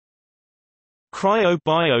Cryo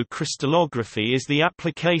bio-crystallography is the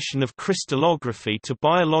application of crystallography to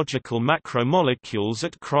biological macromolecules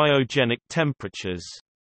at cryogenic temperatures.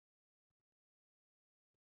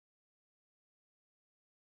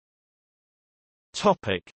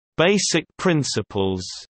 Topic: Basic principles.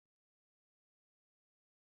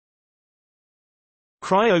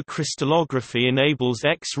 Cryocrystallography enables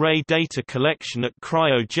X-ray data collection at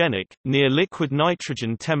cryogenic, near-liquid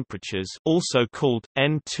nitrogen temperatures, also called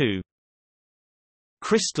N2.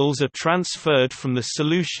 Crystals are transferred from the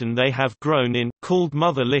solution they have grown in, called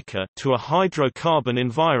mother liquor, to a hydrocarbon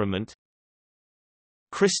environment.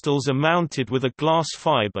 Crystals are mounted with a glass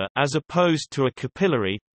fiber, as opposed to a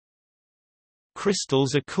capillary.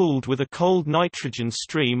 Crystals are cooled with a cold nitrogen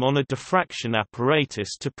stream on a diffraction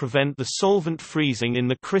apparatus to prevent the solvent freezing in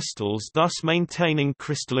the crystals, thus maintaining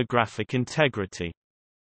crystallographic integrity.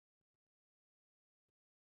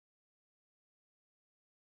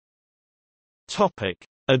 Topic: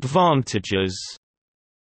 Advantages.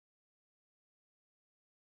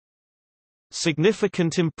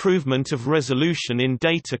 Significant improvement of resolution in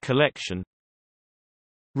data collection.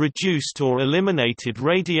 Reduced or eliminated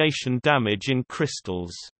radiation damage in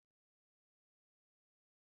crystals.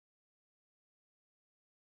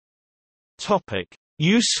 Topic: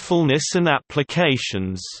 Usefulness and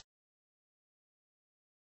applications.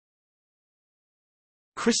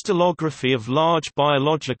 Crystallography of large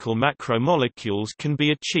biological macromolecules can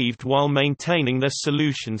be achieved while maintaining their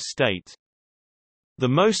solution state. The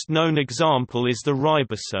most known example is the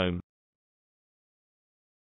ribosome.